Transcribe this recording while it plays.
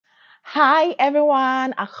Hi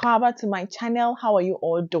everyone, Akaba to my channel. How are you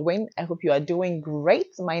all doing? I hope you are doing great.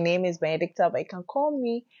 My name is Benedicta, but you can call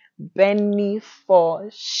me Benny for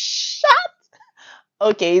short.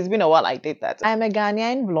 Okay, it's been a while I did that. I'm a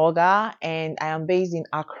Ghanaian vlogger and I am based in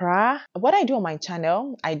Accra. What I do on my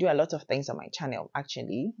channel, I do a lot of things on my channel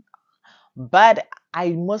actually, but I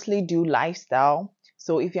mostly do lifestyle.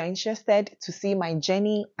 So if you're interested to see my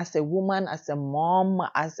journey as a woman, as a mom,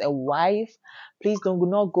 as a wife, please do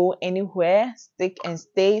not go anywhere. Stick and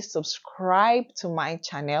stay subscribed to my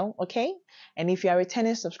channel, okay? And if you're a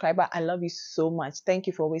returning subscriber, I love you so much. Thank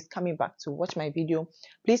you for always coming back to watch my video.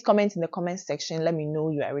 Please comment in the comment section. Let me know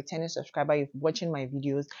you're a returning subscriber, you're watching my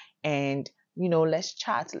videos, and let's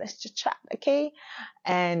chat. Let's just chat, okay?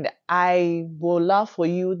 And I would love for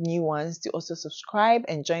you new ones to also subscribe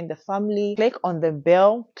and join the family. Click on the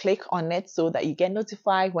bell, click on it so that you get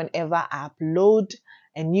notified whenever I upload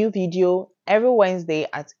a new video every Wednesday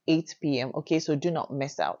at 8 p.m. Okay, so do not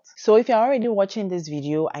miss out. So if you're already watching this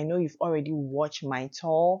video, I know you've already watched my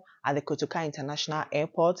tour at the Kotoka International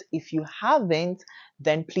Airport. If you haven't,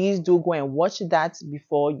 then please do go and watch that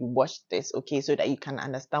before you watch this, okay, so that you can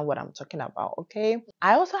understand what I'm talking about, okay?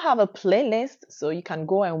 I also have a playlist, so you can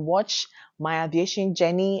go and watch my aviation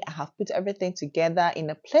journey. I have put everything together in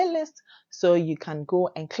a playlist, so you can go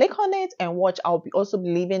and click on it and watch. I'll be also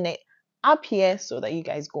leaving it up here so that you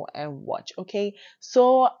guys go and watch, okay?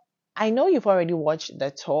 So I know you've already watched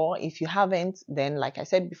the tour. If you haven't, then like I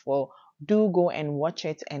said before, do go and watch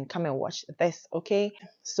it and come and watch this, okay?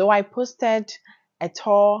 So I posted a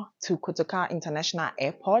tour to Kotoka International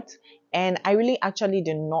Airport, and I really actually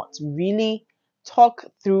did not really talk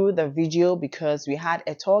through the video because we had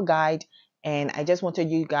a tour guide and I just wanted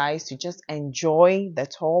you guys to just enjoy the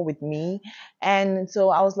tour with me. And so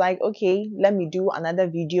I was like, okay, let me do another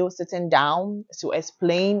video sitting down to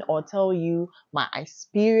explain or tell you my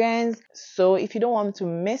experience. So if you don't want to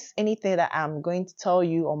miss anything that I'm going to tell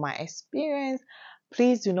you on my experience,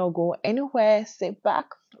 please do not go anywhere. Sit back,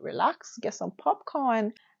 relax, get some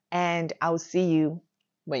popcorn, and I'll see you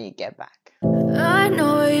when you get back. I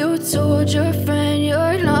know you told your friend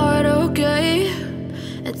you're not okay,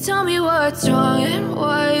 and tell me what's wrong and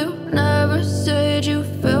why you never said you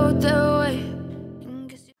felt that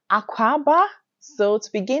way. Akwaba. So to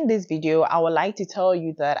begin this video, I would like to tell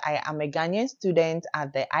you that I am a Ghanaian student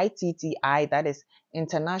at the ITTI, that is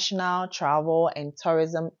International Travel and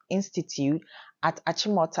Tourism Institute at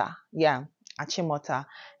Achimota. Yeah, Achimota.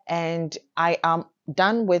 And I am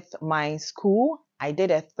done with my school. I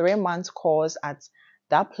did a 3-month course at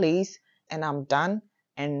that place and I'm done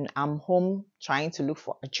and I'm home trying to look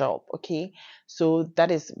for a job. Okay. So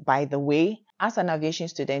that is by the way. As an aviation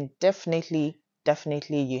student, definitely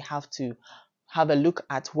you have to have a look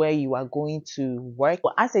at where you are going to work.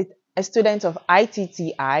 As a student of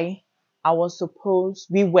ITTI,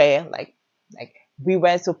 we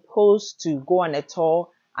were supposed to go on a tour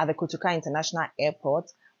at the Kotoka International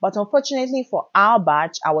Airport, but unfortunately for our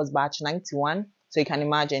batch, I was batch 91, so you can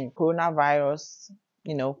imagine coronavirus,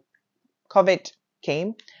 COVID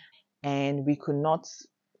came and we could not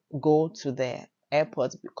go to the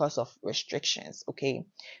airport because of restrictions. Okay,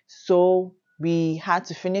 so we had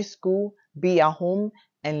to finish school, be at home,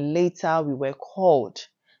 and later we were called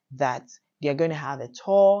that they are going to have a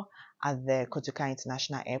tour at the Kotoka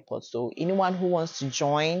International Airport. So anyone who wants to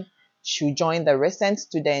join should join the recent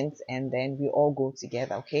students and then we all go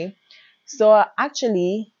together. Okay, so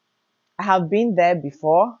actually I have been there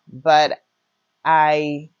before, but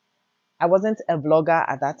I wasn't a vlogger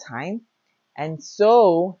at that time. And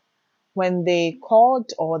so when they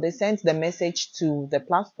called or they sent the message to the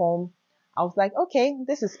platform, I was like, okay,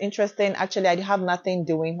 this is interesting. Actually, I have nothing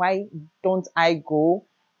doing. Why don't I go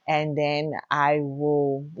and then I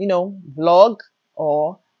will, vlog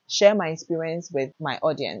or share my experience with my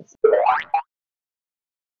audience.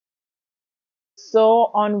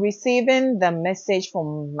 So on receiving the message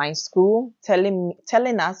from my school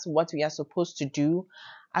telling us what we are supposed to do,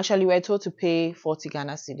 actually we were told to pay 40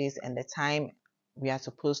 Ghana cedis and the time we are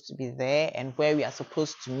supposed to be there and where we are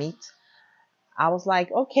supposed to meet. I was like,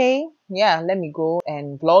 okay, yeah, let me go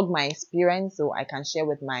and vlog my experience so I can share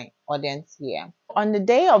with my audience here. On the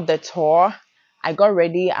day of the tour, I got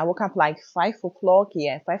ready. I woke up like 5 o'clock,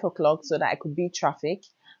 5 o'clock so that I could beat traffic.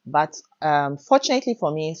 But fortunately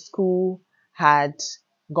for me, school had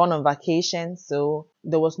gone on vacation, so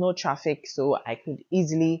there was no traffic, so I could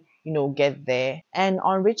easily get there. And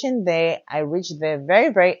on reaching there, I reached there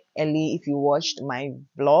very, very early. If you watched my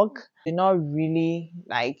vlog, did not really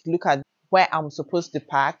look at where I'm supposed to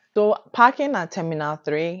park. So parking at Terminal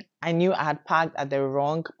 3, I knew I had parked at the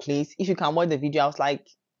wrong place. If you can watch the video, I was like,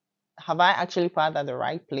 have I actually parked at the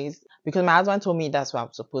right place? Because my husband told me that's where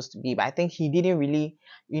I'm supposed to be, but I think he didn't really,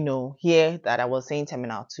 hear that I was saying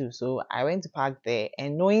terminal two. So I went to park there,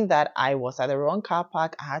 and knowing that I was at the wrong car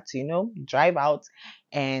park, I had to, drive out,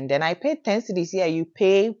 and then I paid 10 cities. Yeah, you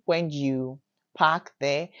pay when you park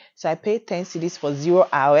there. So I paid 10 cities for 0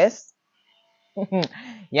 hours.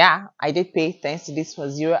 Yeah, I did pay 10 cedis for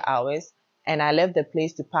 0 hours, and I left the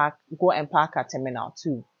place to go and park at Terminal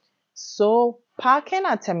 2. So parking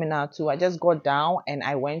at Terminal 2, I just got down and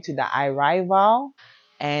I went to the arrival,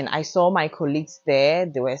 and I saw my colleagues there.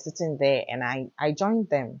 They were sitting there, and I joined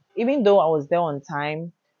them. Even though I was there on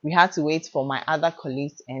time, we had to wait for my other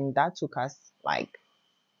colleagues, and that took us like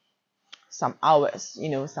some hours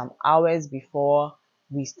before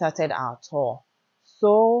we started our tour.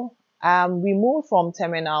 So we moved from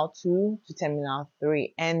Terminal 2 to Terminal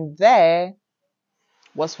 3, and there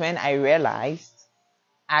was when I realized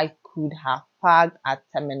I could have parked at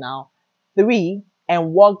Terminal 3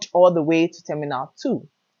 and walked all the way to Terminal 2.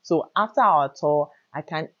 So after our tour, I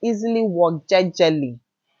can easily walk gingerly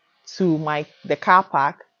to the car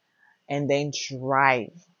park and then drive.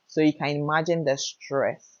 So you can imagine the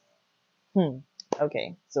stress.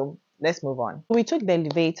 Okay, so let's move on. We took the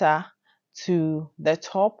elevator to the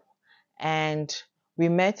top, and we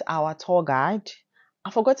met our tour guide.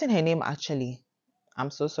 I've forgotten her name actually. I'm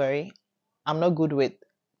so sorry. I'm not good with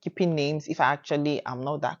keeping names if I'm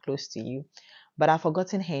not that close to you. But I've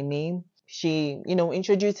forgotten her name. She,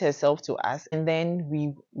 introduced herself to us, and then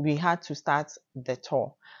we had to start the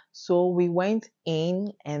tour. So we went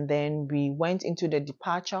in, and then we went into the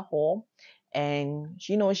departure hall, and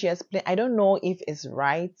she explained. I don't know if it's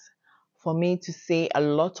right for me to say a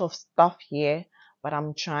lot of stuff here, but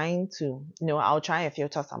I'm trying to, I'll try and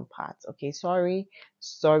filter some parts. Okay, sorry,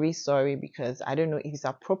 because I don't know if it's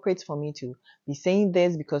appropriate for me to be saying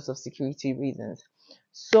this because of security reasons.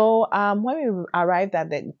 So when we arrived at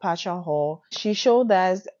the departure hall, she showed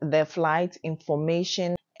us the flight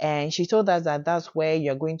information, and she told us that that's where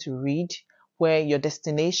you're going to read where your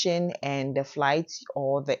destination and the flight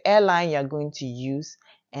or the airline you're going to use,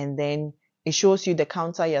 and then it shows you the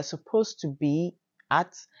counter you're supposed to be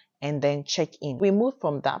at, and then check in. We moved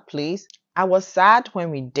from that place. I was sad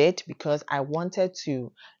when we did because I wanted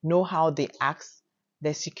to know how they asked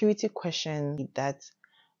the security question that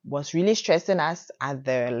was really stressing us at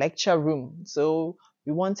the lecture room. So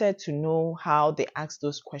we wanted to know how they asked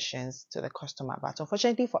those questions to the customer. But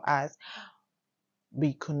unfortunately for us,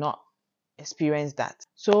 we could not experience that.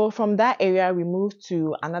 So from that area, we moved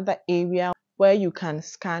to another area where you can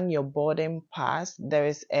scan your boarding pass. There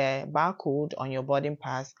is a barcode on your boarding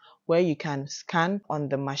pass where you can scan on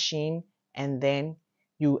the machine, and then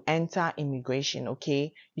you enter immigration.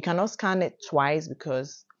 Okay, you cannot scan it twice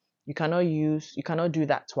because you cannot do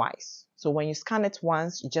that twice. So when you scan it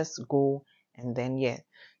once, you just go, and then yeah.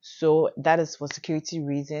 So that is for security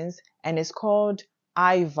reasons, and it's called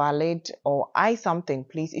I valid or I something.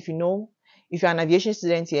 Please, if you're an aviation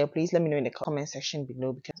student here, please let me know in the comment section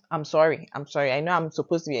below, because I'm sorry. I know I'm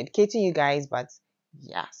supposed to be educating you guys, but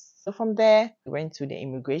yes. So from there, we went to the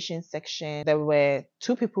immigration section. There were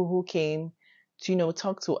two people who came to,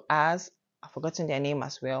 talk to us. I've forgotten their name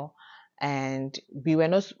as well. And we were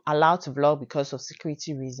not allowed to vlog because of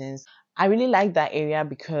security reasons. I really like that area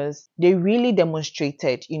because they really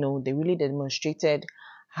demonstrated,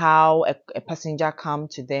 how a passenger come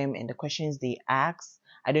to them and the questions they ask.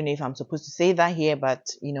 I don't know if I'm supposed to say that here, but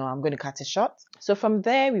I'm going to cut it short. So from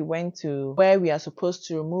there, we went to where we are supposed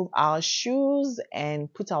to remove our shoes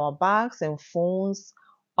and put our bags and phones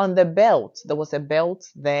on the belt. There was a belt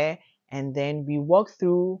there, and then we walked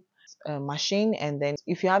through a machine, and then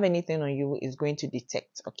if you have anything on you, it's going to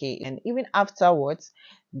detect. Okay, and even afterwards,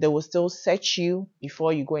 they will still search you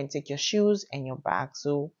before you go and take your shoes and your bag.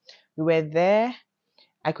 So we were there.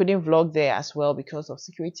 I couldn't vlog there as well because of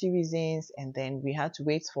security reasons, and then we had to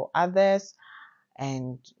wait for others,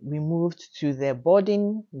 and we moved to the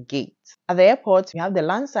boarding gate. At the airport, we have the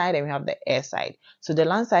land side and we have the air side. So the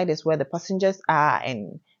land side is where the passengers are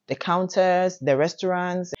and the counters, the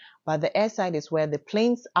restaurants, but the air side is where the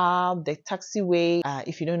planes are, the taxiway.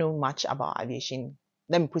 If you don't know much about aviation,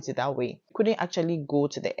 let me put it that way. Couldn't actually go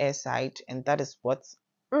to the air side, and that is what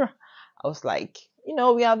I was like,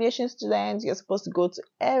 we are aviation students, you're supposed to go to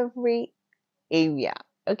every area.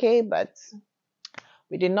 Okay, but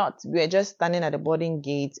we did not. We were just standing at the boarding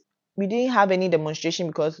gate. We didn't have any demonstration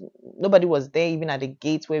because nobody was there even at the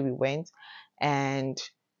gate where we went, and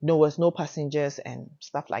there was no passengers and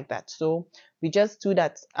stuff like that. So we just stood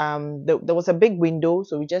at there was a big window,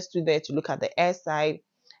 so we just stood there to look at the air side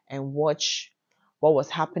and watch what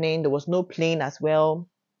was happening. There was no plane as well.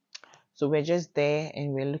 So we're just there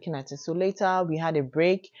and we're looking at it. So later we had a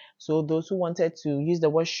break. So those who wanted to use the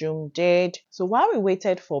washroom did. So while we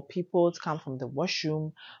waited for people to come from the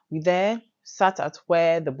washroom, we there sat at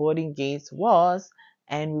where the boarding gate was,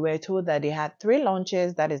 and we were told that they had three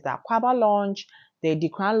launches. That is the Aquaba launch, the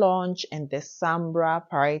Decran launch, and the Sambra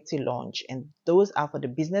priority launch. And those are for the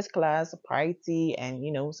business class, priority, and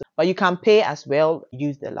but you can pay as well,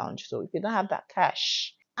 use the lounge. So if you don't have that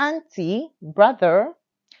cash, auntie, brother,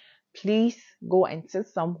 please go and sit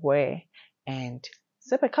somewhere and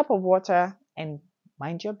sip a cup of water and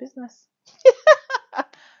mind your business.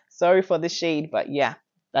 Sorry for the shade, but yeah,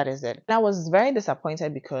 that is it. And I was very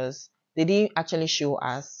disappointed because they didn't actually show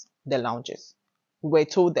us the lounges. We were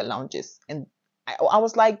told the lounges, and I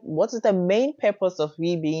was like, what is the main purpose of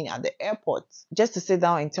we being at the airport? Just to sit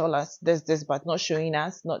down and tell us this, but not showing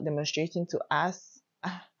us, not demonstrating to us.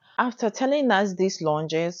 After telling us these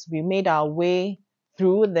lounges, we made our way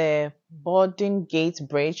through the boarding gate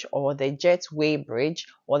bridge, or the jetway bridge,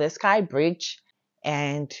 or the sky bridge,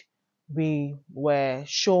 and we were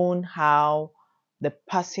shown how the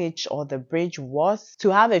passage or the bridge was, to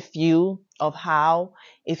have a feel of how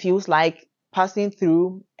it feels like passing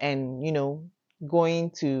through and going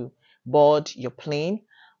to board your plane.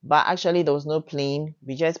 But actually there was no plane.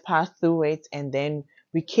 We just passed through it, and then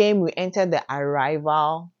we entered the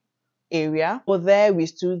arrival area. So there we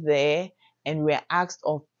stood there and we were asked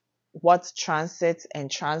of what transit and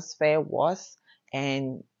transfer was,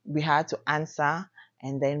 and we had to answer.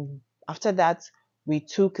 And then after that, we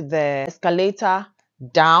took the escalator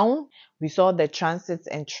down. We saw the transit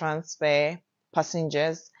and transfer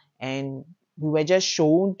passengers, and we were just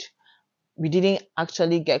showed. We didn't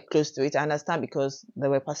actually get close to it. I understand, because there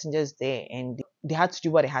were passengers there and they had to do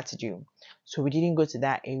what they had to do. So we didn't go to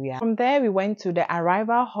that area. From there, we went to the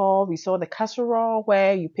arrival hall. We saw the casserole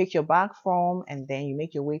where you pick your bag from and then you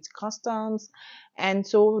make your way to customs. And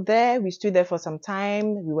so there, we stood there for some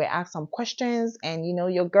time. We were asked some questions, and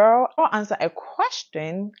your girl answered a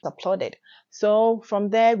question, applauded. So from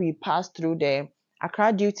there, we passed through the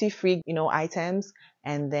Accra duty free, items,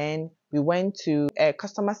 and then we went to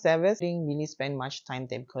customer service. Didn't really spend much time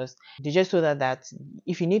there because they just told us that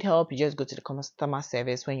if you need help, you just go to the customer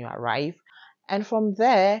service when you arrive. And from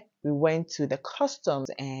there, we went to the customs,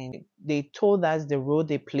 and they told us the role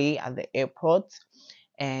they play at the airport.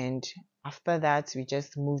 And after that, we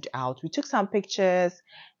just moved out. We took some pictures,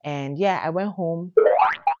 and yeah, I went home.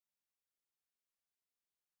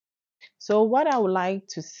 So what I would like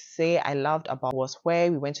to say I loved about was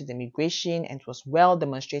where we went to the immigration, and it was well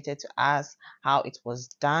demonstrated to us how it was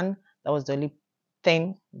done. That was the only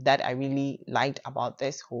thing that I really liked about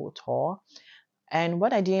this whole tour. And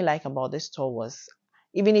what I didn't like about this tour was,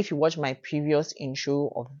 even if you watch my previous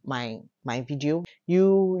intro of my video,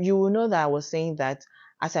 you will know that I was saying that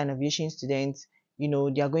as an aviation student,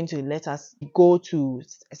 they are going to let us go to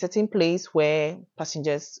a certain place where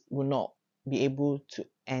passengers will not be able to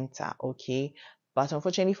enter. Okay, but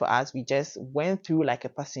unfortunately for us, we just went through like a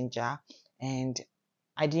passenger, and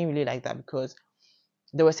I didn't really like that because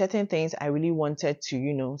there were certain things I really wanted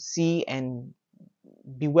to see and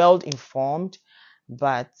be well informed.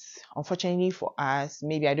 But unfortunately for us,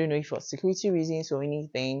 maybe I don't know if for security reasons or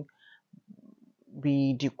anything,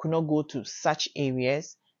 we could not go to such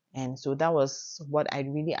areas. And so that was what I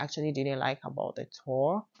really actually didn't like about the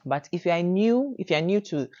tour. But if you are new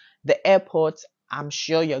to the airport, I'm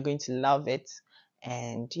sure you're going to love it.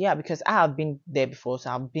 And yeah, because I have been there before,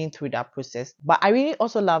 so I've been through that process. But I really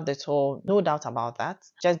also love the tour, no doubt about that.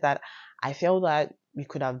 Just that I felt that we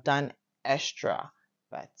could have done extra.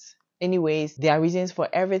 But anyways, there are reasons for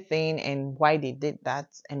everything and why they did that,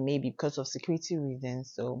 and maybe because of security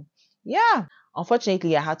reasons. So yeah,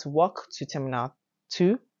 unfortunately, I had to walk to Terminal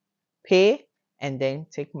 2, pay, and then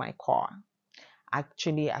take my car.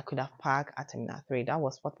 Actually, I could have parked at Terminal 3. That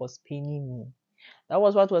was what was paining me. That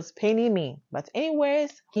was what was paining me. But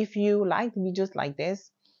anyways, if you like videos like this,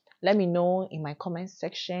 let me know in my comment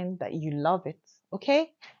section that you love it.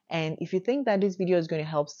 Okay? And if you think that this video is going to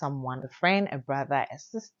help someone, a friend, a brother, a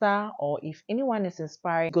sister, or if anyone is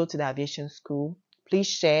inspired, go to the aviation school, please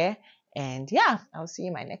share. And yeah, I'll see you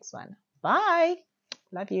in my next one. Bye.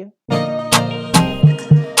 Love you.